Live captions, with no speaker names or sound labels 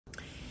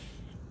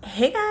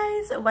Hey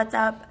guys, what's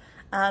up?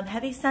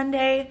 Happy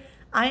Sunday.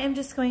 I am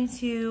just going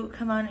to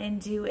come on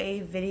and do a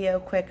video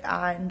quick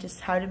on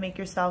just how to make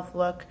yourself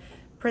look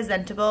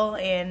presentable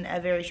in a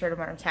very short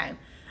amount of time.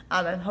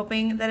 I'm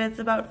hoping that it's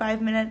about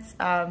 5 minutes,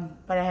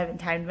 but I haven't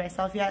timed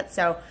myself yet.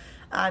 So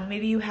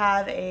maybe you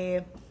have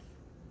a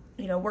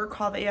work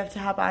call that you have to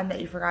hop on that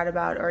you forgot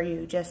about, or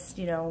you just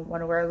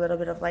want to wear a little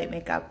bit of light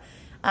makeup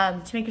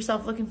to make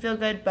yourself look and feel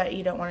good, but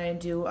you don't want to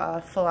do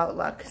a full out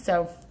look.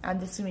 So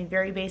this is going to be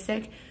very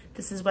basic.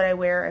 This is what I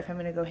wear if I'm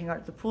going to go hang out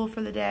at the pool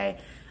for the day,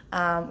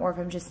 or if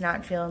I'm just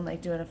not feeling like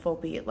doing a full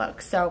beat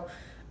look. So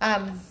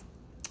I'm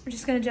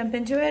just going to jump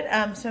into it.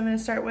 So I'm going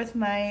to start with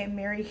my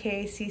Mary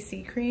Kay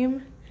CC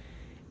cream,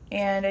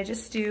 and I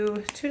just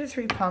do 2 to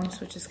 3 pumps,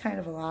 which is kind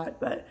of a lot,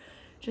 but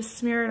just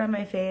smear it on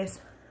my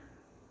face.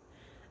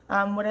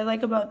 What I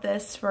like about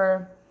this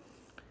for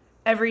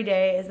every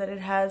day is that it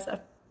has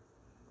a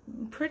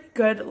pretty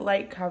good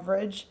light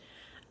coverage,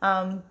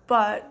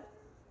 but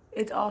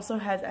it also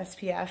has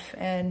SPF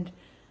and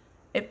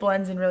it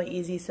blends in really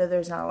easy, so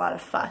there's not a lot of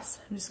fuss.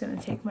 I'm just going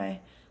to take my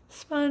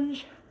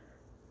sponge.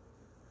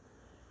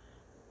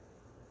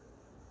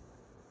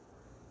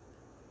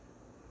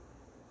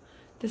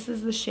 This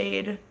is the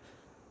shade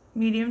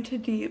medium to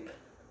deep.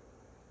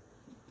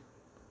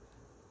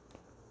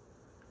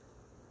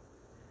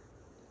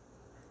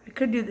 I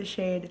could do the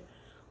shade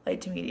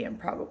light to medium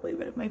probably,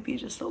 but it might be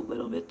just a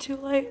little bit too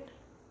light.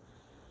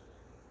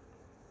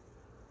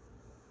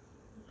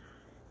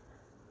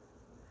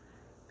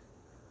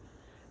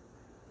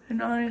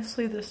 And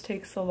honestly, this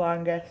takes the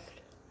longest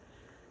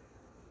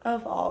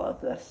of all of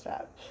the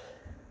steps.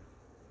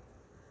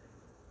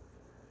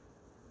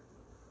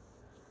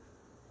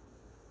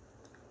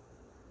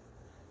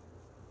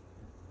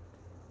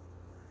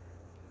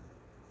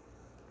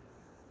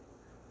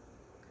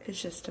 It's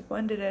just to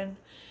blend it in.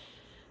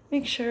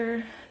 Make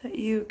sure that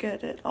you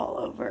get it all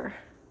over.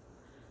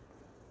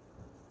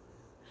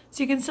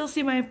 So you can still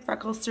see my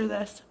freckles through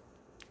this.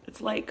 It's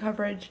light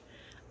coverage.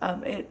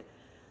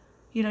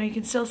 You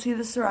can still see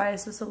the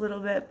psoriasis a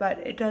little bit, but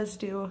it does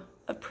do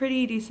a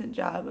pretty decent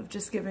job of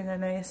just giving a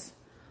nice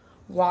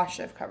wash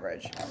of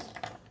coverage.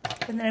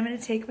 And then I'm going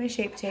to take my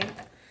Shape Tape,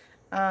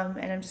 and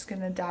I'm just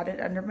going to dot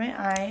it under my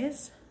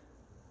eyes.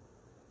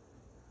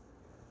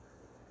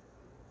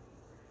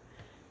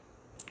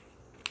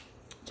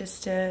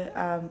 Just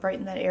to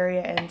brighten that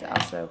area and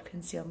also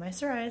conceal my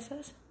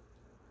psoriasis.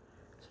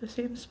 So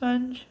same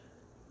sponge.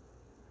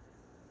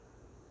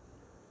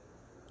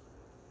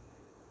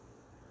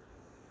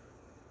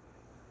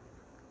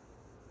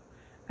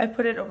 I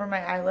put it over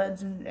my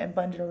eyelids and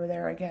blend it over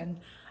there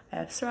again. I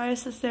have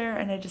psoriasis there,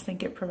 and I just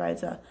think it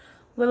provides a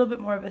little bit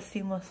more of a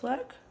seamless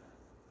look.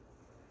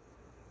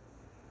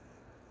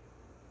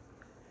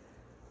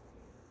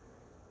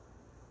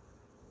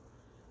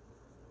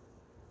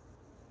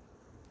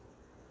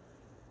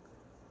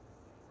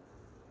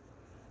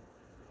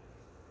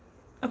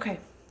 Okay,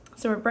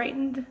 so we're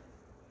brightened.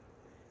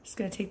 Just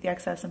gonna take the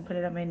excess and put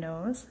it on my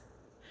nose.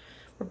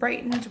 We're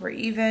brightened, we're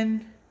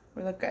even,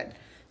 we look good.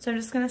 So I'm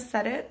just gonna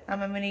set it. I'm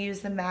gonna use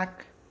the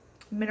MAC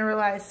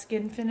Mineralized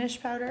Skin Finish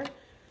Powder.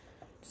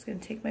 Just gonna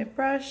take my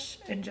brush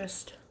and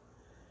just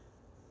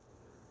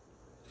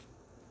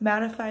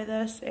mattify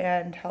this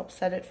and help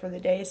set it for the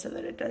day so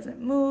that it doesn't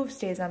move,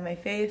 stays on my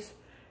face,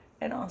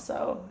 and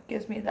also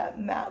gives me that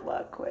matte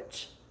look,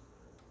 which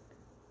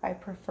I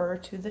prefer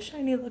to the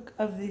shiny look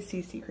of the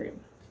CC cream.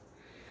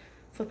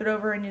 Flip it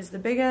over and use the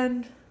big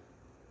end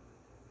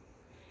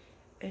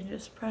and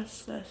just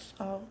press this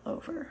all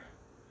over.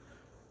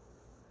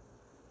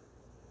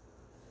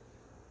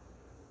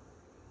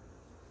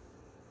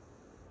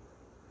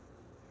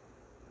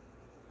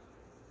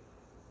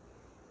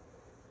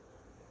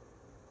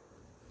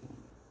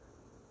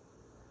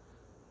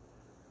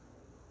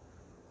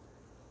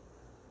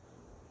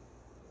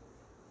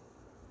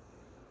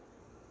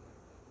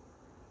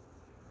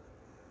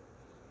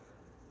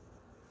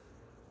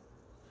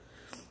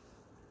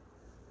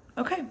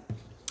 Okay,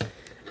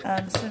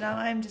 so now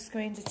I'm just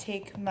going to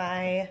take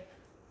my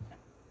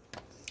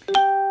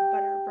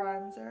butter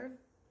bronzer.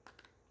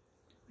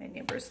 My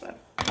neighbor's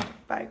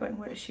by going,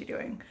 what is she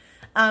doing?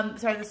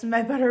 Sorry, this is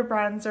my butter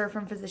bronzer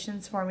from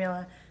Physicians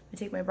Formula. I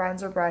take my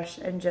bronzer brush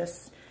and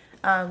just,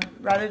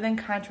 rather than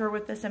contour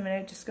with this, I'm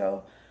going to just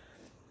go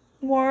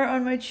more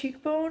on my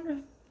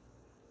cheekbone.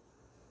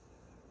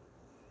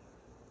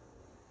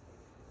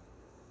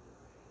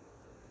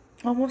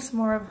 Almost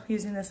more of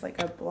using this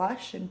like a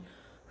blush and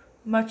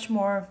much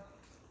more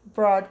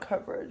broad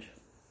coverage.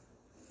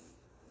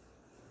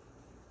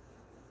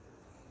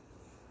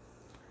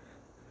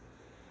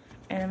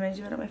 And I'm going to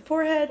do it on my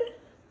forehead.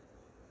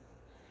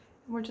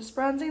 And we're just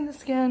bronzing the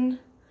skin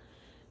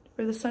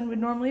where the sun would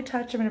normally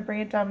touch. I'm going to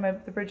bring it down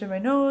the bridge of my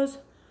nose,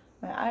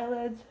 my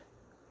eyelids,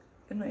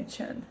 and my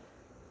chin.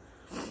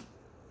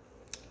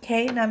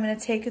 Okay, now I'm going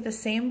to take the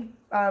same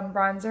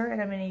bronzer,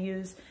 and I'm going to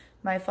use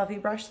my fluffy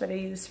brush that I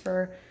use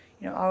for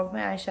all of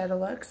my eyeshadow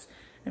looks.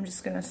 I'm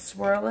just going to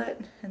swirl it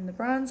in the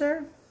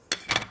bronzer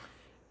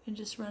and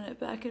just run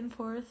it back and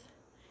forth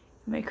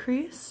in my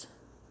crease.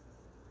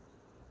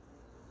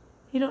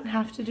 You don't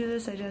have to do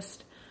this, I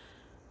just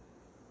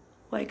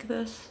like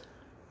this.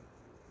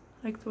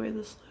 Like the way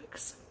this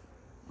looks.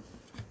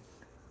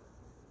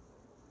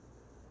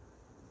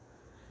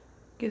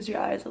 Gives your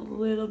eyes a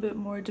little bit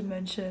more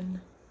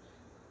dimension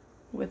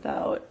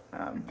without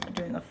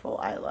doing a full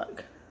eye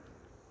look.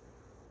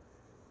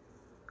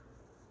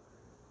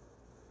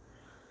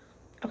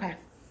 Okay.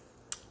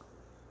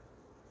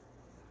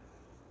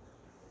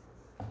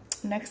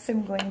 Next,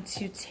 I'm going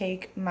to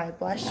take my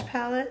blush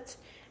palette.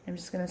 I'm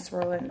just going to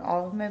swirl in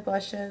all of my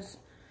blushes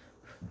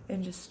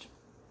and just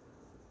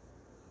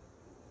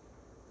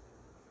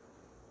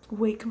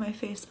wake my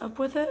face up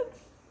with it.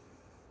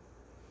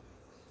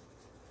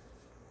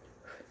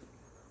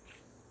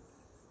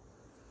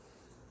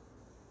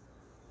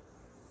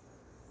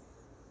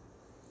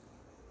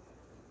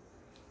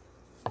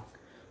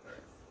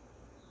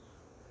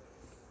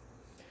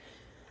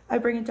 I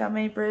bring it down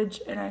my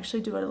bridge and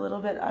actually do it a little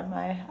bit on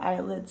my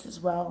eyelids as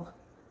well.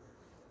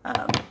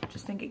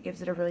 Just think it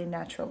gives it a really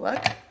natural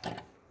look.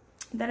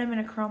 Then I'm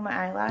going to curl my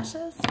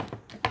eyelashes.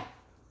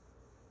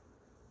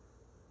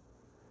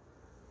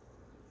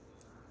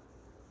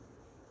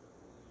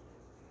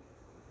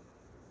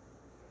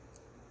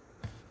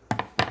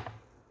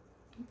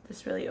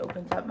 This really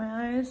opens up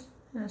my eyes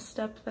in a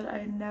step that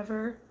I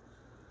never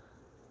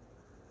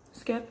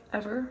skip,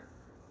 ever.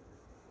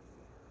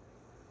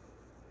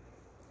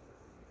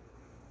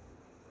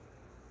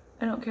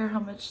 I don't care how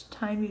much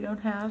time you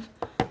don't have.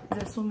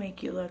 This will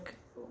make you look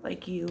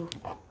like you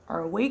are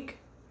awake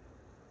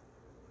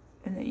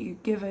and that you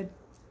give a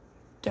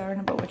darn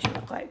about what you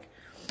look like.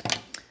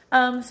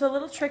 So a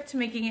little trick to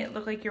making it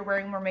look like you're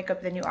wearing more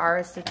makeup than you are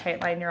is to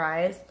tightline your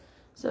eyes.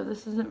 So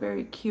this isn't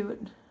very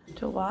cute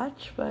to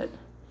watch, but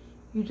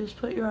you just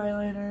put your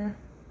eyeliner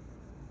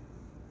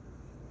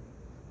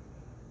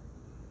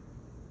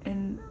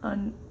in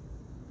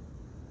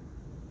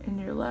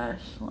your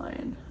lash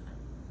line.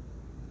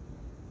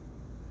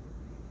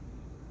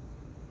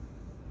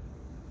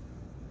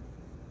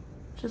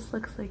 Just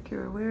looks like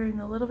you're wearing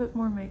a little bit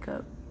more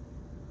makeup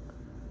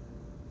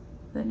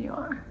than you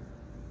are.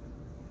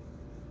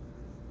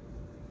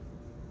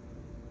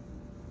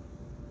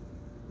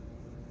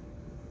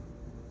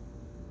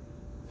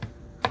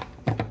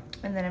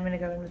 And then I'm going to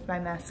go in with my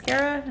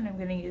mascara, and I'm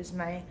going to use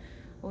my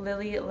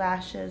Lily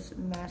Lashes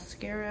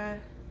mascara.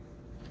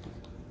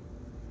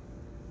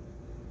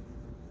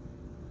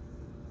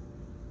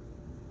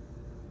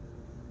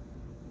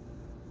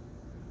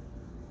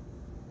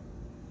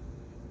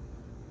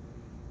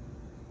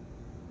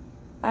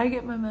 I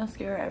get my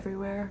mascara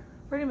everywhere,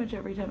 pretty much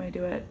every time I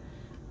do it.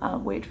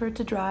 Wait for it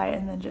to dry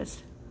and then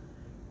just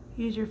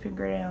use your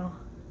fingernail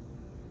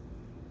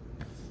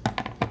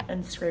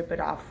and scrape it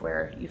off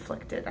where you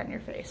flicked it on your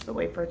face, but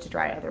wait for it to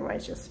dry,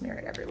 otherwise you'll smear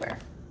it everywhere.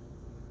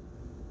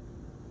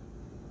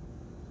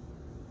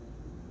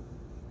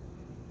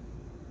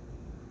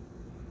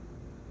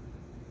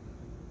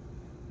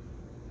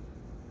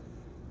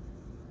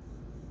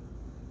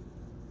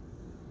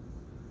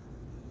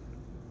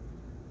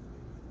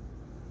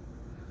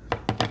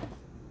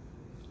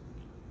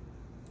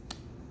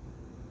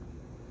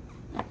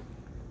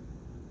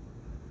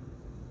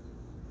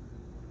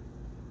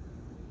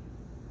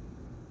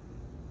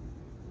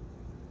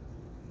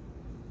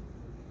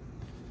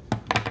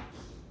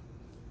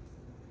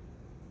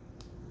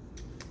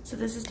 So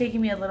this is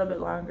taking me a little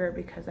bit longer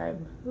because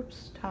I'm,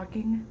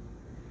 talking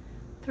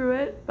through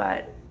it,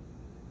 but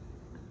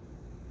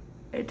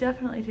it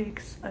definitely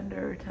takes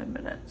under 10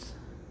 minutes.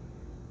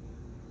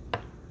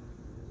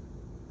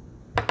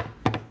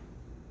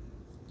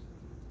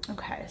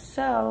 Okay,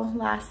 so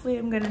lastly,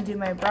 I'm gonna do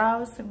my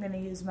brows. I'm gonna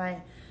use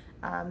my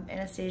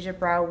Anastasia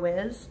Brow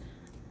Wiz.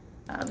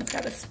 It's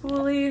got a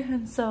spoolie,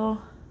 and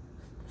so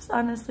this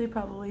honestly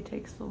probably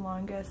takes the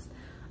longest.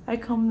 I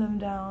comb them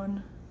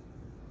down.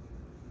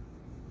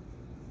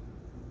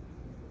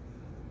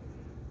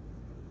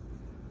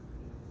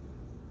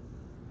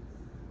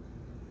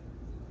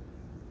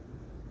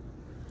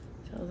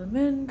 Fill them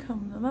in,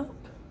 comb them up.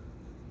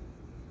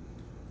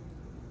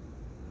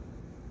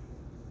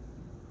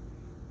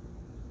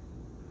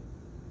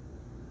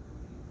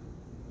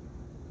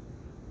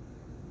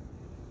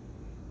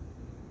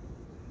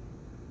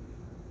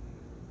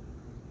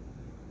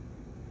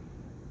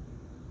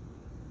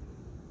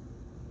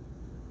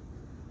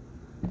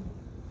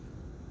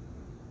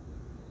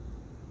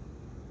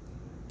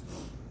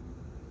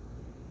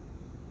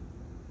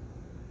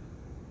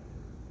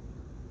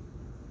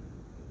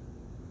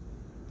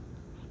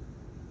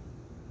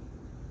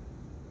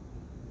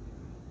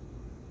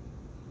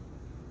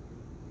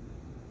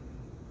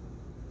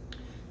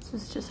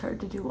 It's just hard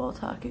to do while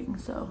talking,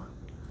 so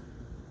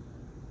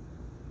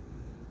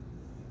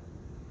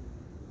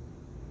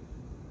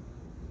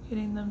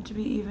getting them to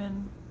be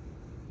even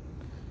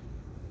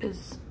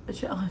is a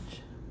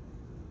challenge.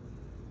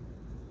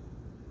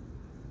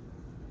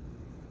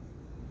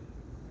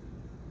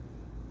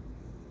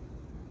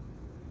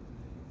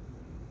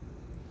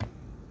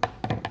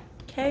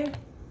 Okay.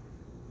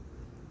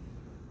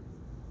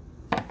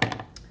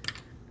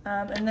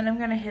 And then I'm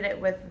gonna hit it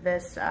with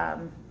this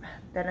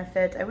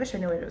Benefit. I wish I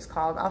knew what it was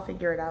called. I'll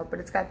figure it out, but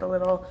it's got the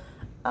little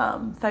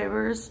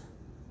fibers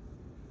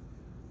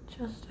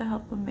just to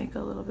help them make a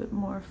little bit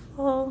more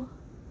full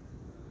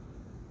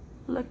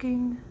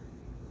looking.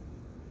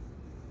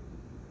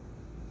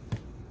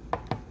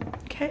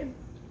 Okay.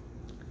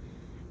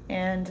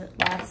 And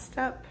last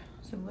up,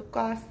 some lip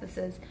gloss. This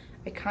is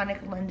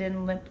Iconic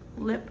London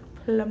Lip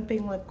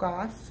Plumping Lip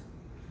Gloss.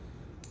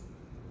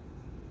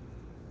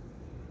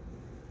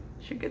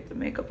 Should get the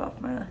makeup off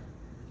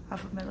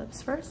of my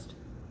lips first.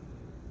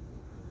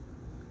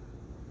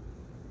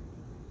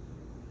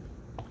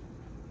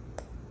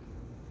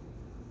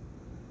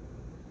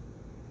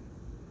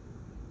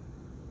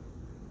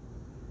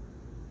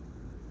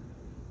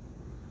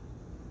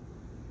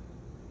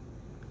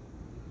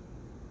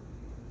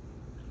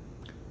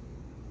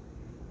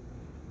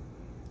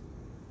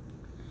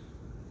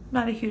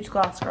 Not a huge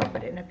gloss girl,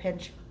 but in a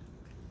pinch.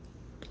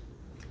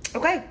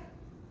 Okay,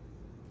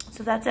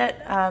 so that's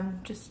it.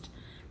 Just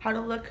how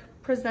to look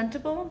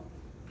presentable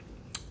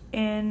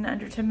in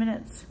under 10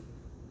 minutes.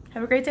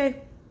 Have a great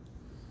day.